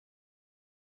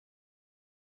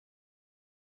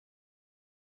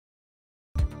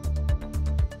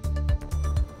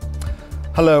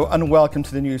Hello and welcome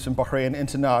to the news from Bahrain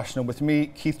International with me,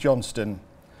 Keith Johnston.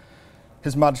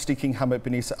 His Majesty King Hamad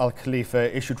bin Isa Al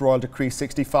Khalifa issued Royal Decree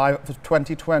 65 of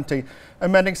 2020,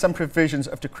 amending some provisions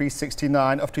of Decree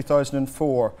 69 of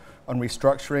 2004 on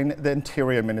restructuring the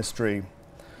Interior Ministry.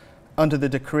 Under the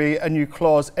decree, a new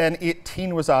clause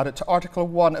N18 was added to Article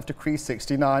 1 of Decree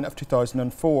 69 of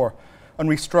 2004 on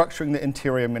restructuring the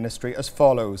Interior Ministry as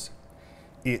follows.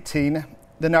 18.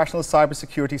 The National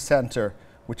Cybersecurity Centre,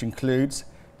 which includes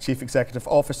Chief Executive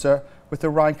Officer with the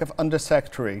rank of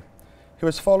Undersecretary, who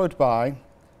is followed by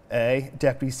A.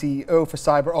 Deputy CEO for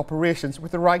Cyber Operations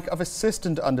with the rank of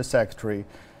Assistant Undersecretary,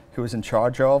 who is in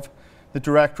charge of the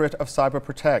Directorate of Cyber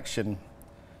Protection,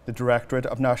 the Directorate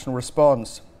of National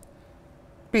Response,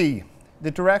 B.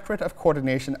 The Directorate of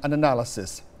Coordination and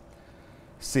Analysis,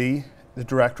 C. The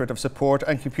Directorate of Support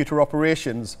and Computer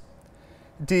Operations,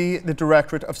 D. The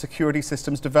Directorate of Security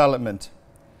Systems Development,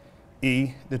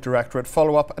 E. The Directorate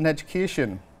Follow-up and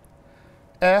Education,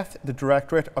 F. The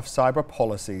Directorate of Cyber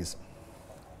Policies.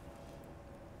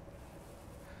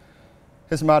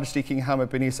 His Majesty King Hamad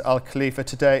bin Isa Al Khalifa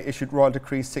today issued Royal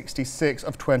Decree 66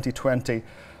 of 2020,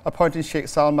 appointing Sheikh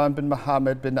Salman bin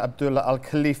Mohammed bin Abdullah Al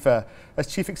Khalifa as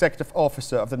Chief Executive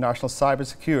Officer of the National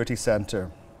Cybersecurity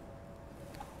Centre.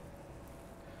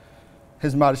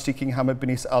 His Majesty King Hamad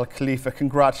bin Isa Al Khalifa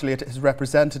congratulated his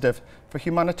representative for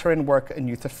humanitarian work and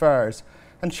youth affairs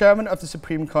and Chairman of the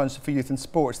Supreme Council for Youth and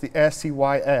Sports, the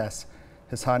SCYS,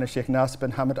 His Highness Sheikh Nasser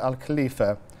bin Hamad Al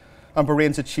Khalifa, on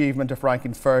Bahrain's achievement of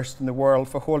ranking first in the world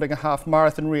for holding a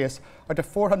half-marathon race out of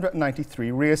 493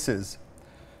 races.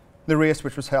 The race,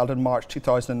 which was held in March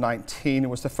 2019,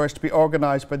 was the first to be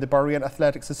organised by the Bahrain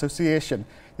Athletics Association,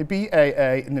 the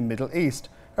BAA, in the Middle East,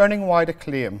 earning wide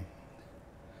acclaim.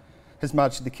 His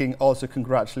Majesty the King also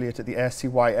congratulated the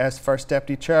SCYS First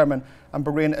Deputy Chairman and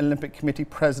Bahrain Olympic Committee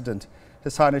President,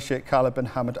 His Highness Sheikh Khalid bin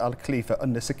Hamad Al Khalifa,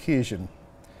 on this occasion.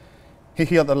 He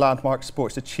hailed the landmark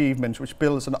sports achievement, which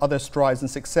builds on other strides and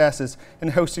successes in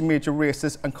hosting major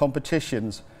races and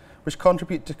competitions, which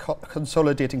contribute to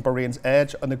consolidating Bahrain's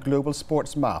edge on the global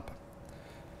sports map.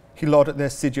 He lauded the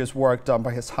assiduous work done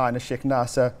by His Highness Sheikh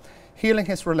Nasser, hailing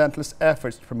his relentless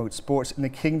efforts to promote sports in the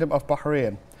Kingdom of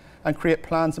Bahrain and create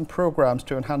plans and programmes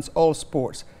to enhance all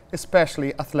sports,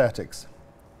 especially athletics.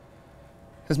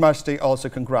 His Majesty also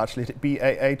congratulated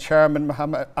BAA Chairman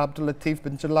Mohammed Abdul Latif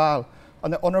bin Jalal on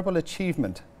the honourable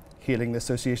achievement, hailing the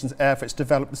Association's efforts to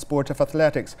develop the sport of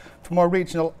athletics for more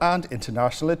regional and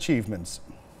international achievements.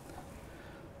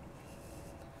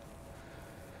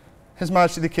 His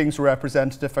Majesty the King's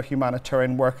representative for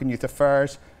humanitarian work and youth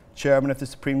affairs, Chairman of the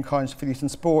Supreme Council for Youth and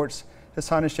Sports, His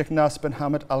Highness Sheikh Nasser bin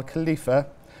Hamad Al Khalifa,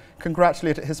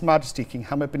 congratulated His Majesty King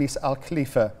Hamad bin Isa Al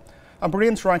Khalifa on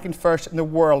Bahrain's ranking first in the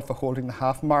world for holding the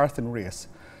half-marathon race,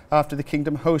 after the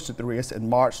Kingdom hosted the race in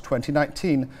March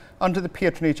 2019 under the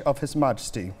patronage of His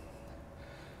Majesty.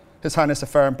 His Highness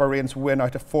affirmed Bahrain's win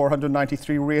out of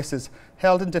 493 races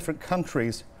held in different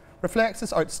countries reflects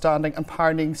his outstanding and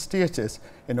pioneering status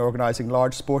in organising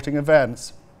large sporting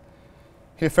events.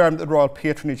 He affirmed that the royal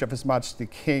patronage of His Majesty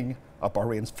the King of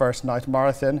Bahrain's first night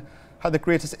marathon had the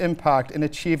greatest impact in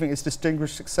achieving its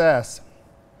distinguished success.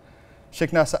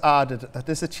 Sheikh Nasser added that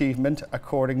this achievement,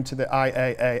 according to the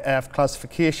IAAF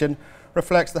classification,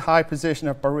 reflects the high position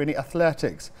of Bahraini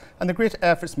athletics and the great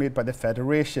efforts made by the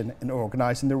Federation in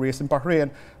organising the race in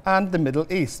Bahrain and the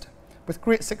Middle East, with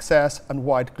great success and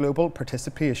wide global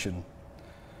participation.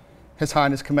 His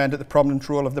Highness commended the prominent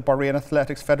role of the Bahrain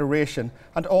Athletics Federation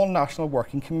and all national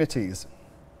working committees.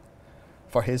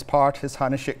 For his part, His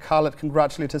Highness Sheikh Khalid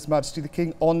congratulated His Majesty the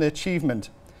King on the achievement.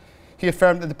 He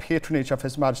affirmed that the patronage of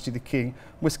His Majesty the King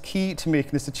was key to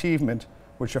making this achievement,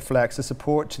 which reflects the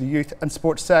support to the youth and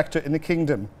sports sector in the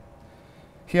Kingdom.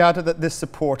 He added that this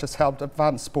support has helped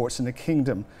advance sports in the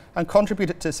Kingdom and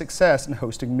contributed to success in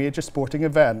hosting major sporting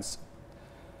events.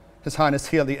 His Highness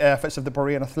hailed the efforts of the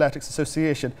Bahrain Athletics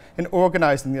Association in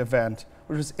organising the event,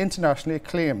 which was internationally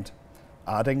acclaimed,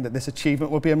 adding that this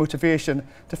achievement will be a motivation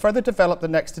to further develop the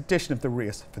next edition of the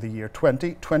race for the year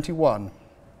 2021.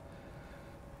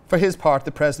 For his part,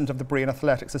 the President of the Bahrain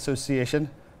Athletics Association,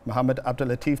 Mohammed Abdul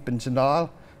Latif bin Jalal,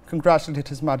 congratulated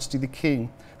His Majesty the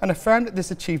King and affirmed that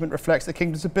this achievement reflects the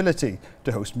Kingdom's ability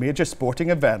to host major sporting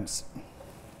events.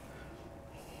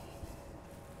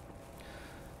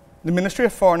 The Ministry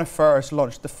of Foreign Affairs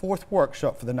launched the 4th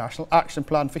workshop for the National Action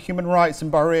Plan for Human Rights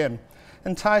in Bahrain,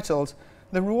 entitled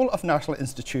The Role of National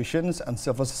Institutions and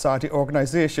Civil Society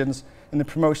Organisations in the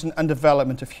Promotion and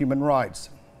Development of Human Rights.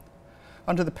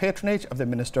 Under the patronage of the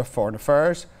Minister of Foreign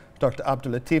Affairs, Dr.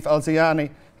 Abdul Latif Al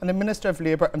Zayani, and the Minister of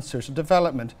Labour and Social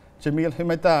Development, Jamil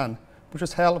Humaydan, which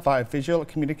was held via visual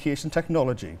communication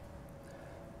technology.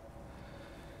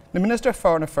 The Minister of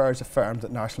Foreign Affairs affirmed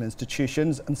that national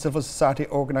institutions and civil society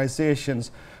organisations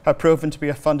have proven to be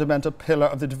a fundamental pillar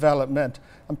of the development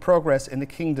and progress in the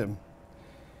Kingdom.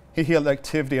 He hailed the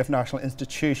activity of national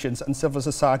institutions and civil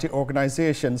society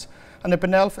organisations and the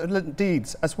benevolent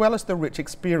deeds, as well as the rich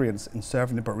experience in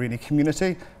serving the Bahraini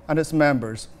community and its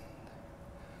members.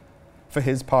 For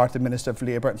his part, the Minister of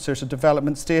Labour and Social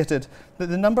Development stated that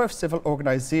the number of civil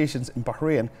organisations in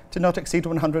Bahrain did not exceed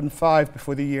 105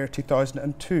 before the year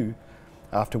 2002,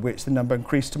 after which the number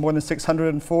increased to more than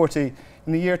 640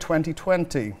 in the year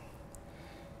 2020.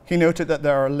 He noted that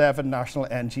there are 11 national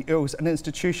NGOs and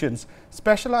institutions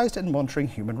specialised in monitoring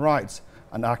human rights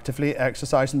and actively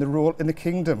exercising the role in the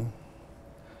Kingdom.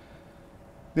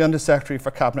 The Under-Secretary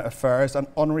for Cabinet Affairs and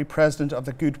Honorary President of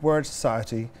the Good Word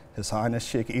Society, His Highness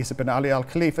Sheikh Isa bin Ali Al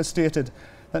Khalifa, stated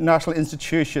that national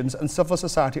institutions and civil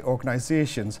society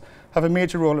organisations have a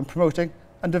major role in promoting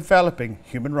and developing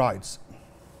human rights.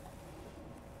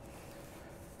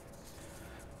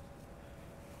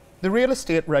 The Real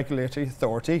Estate Regulatory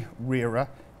Authority, RERA,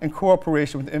 in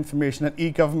cooperation with the Information and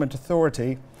E-Government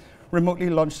Authority, remotely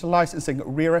launched the licensing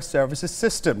RERA services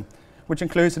system, which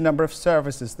includes a number of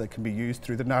services that can be used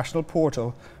through the national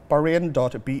portal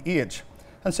Bahrain.bh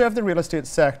and serve the real estate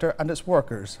sector and its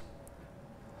workers.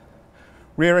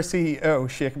 RERA CEO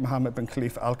Sheikh Mohammed bin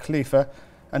Khalifa Al Khalifa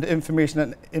and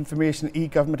Information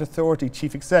E-Government Authority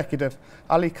Chief Executive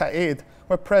Ali Qaid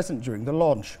were present during the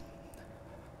launch.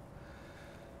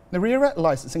 The RERA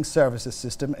licensing services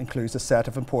system includes a set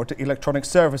of important electronic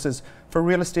services for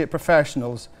real estate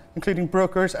professionals, including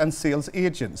brokers and sales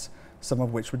agents, some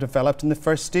of which were developed in the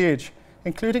first stage,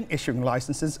 including issuing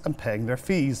licenses and paying their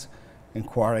fees,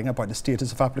 inquiring about the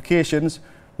status of applications,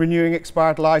 renewing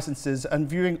expired licenses and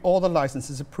viewing all the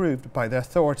licenses approved by the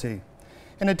authority,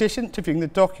 in addition to viewing the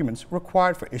documents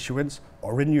required for issuance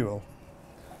or renewal.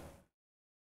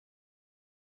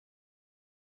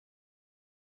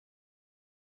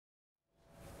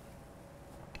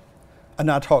 An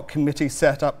ad hoc committee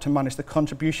set up to manage the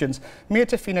contributions made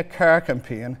to FINA Care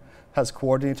campaign has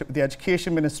coordinated with the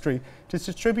Education Ministry to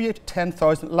distribute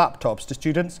 10,000 laptops to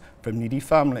students from needy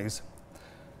families.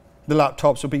 The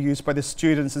laptops will be used by the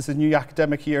students as the new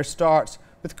academic year starts,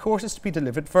 with courses to be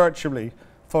delivered virtually,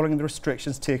 following the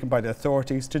restrictions taken by the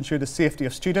authorities to ensure the safety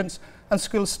of students and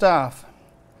school staff.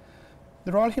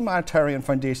 The Royal Humanitarian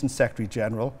Foundation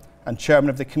Secretary-General and Chairman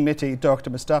of the committee,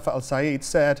 Dr. Mustafa Al-Saeed,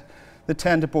 said the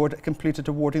tender board completed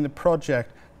awarding the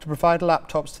project to provide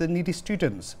laptops to the needy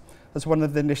students as one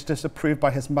of the initiatives approved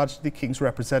by His Majesty the King's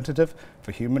representative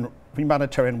for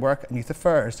humanitarian work and youth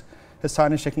affairs, His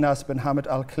Highness Sheikh Nasser bin Hamad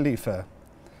Al Khalifa.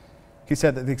 He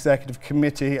said that the Executive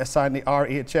Committee assigned the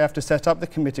RHF to set up the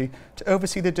committee to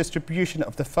oversee the distribution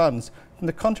of the funds from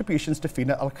the contributions to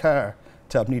FINA Al Care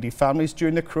to help needy families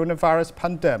during the coronavirus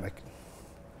pandemic.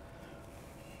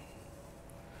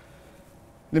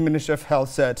 The Minister of Health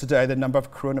said today the number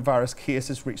of coronavirus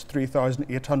cases reached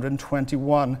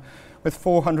 3,821, with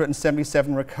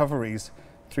 477 recoveries,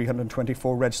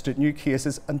 324 registered new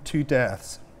cases and 2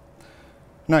 deaths.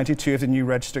 92 of the new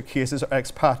registered cases are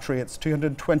expatriates,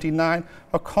 229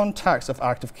 are contacts of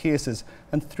active cases,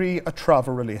 and 3 are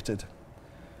travel-related.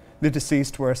 The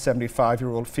deceased were a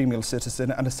 75-year-old female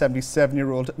citizen and a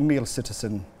 77-year-old male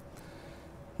citizen.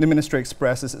 The Ministry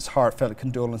expresses its heartfelt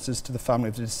condolences to the family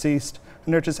of the deceased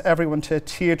and urges everyone to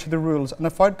adhere to the rules and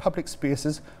avoid public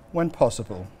spaces when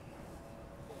possible.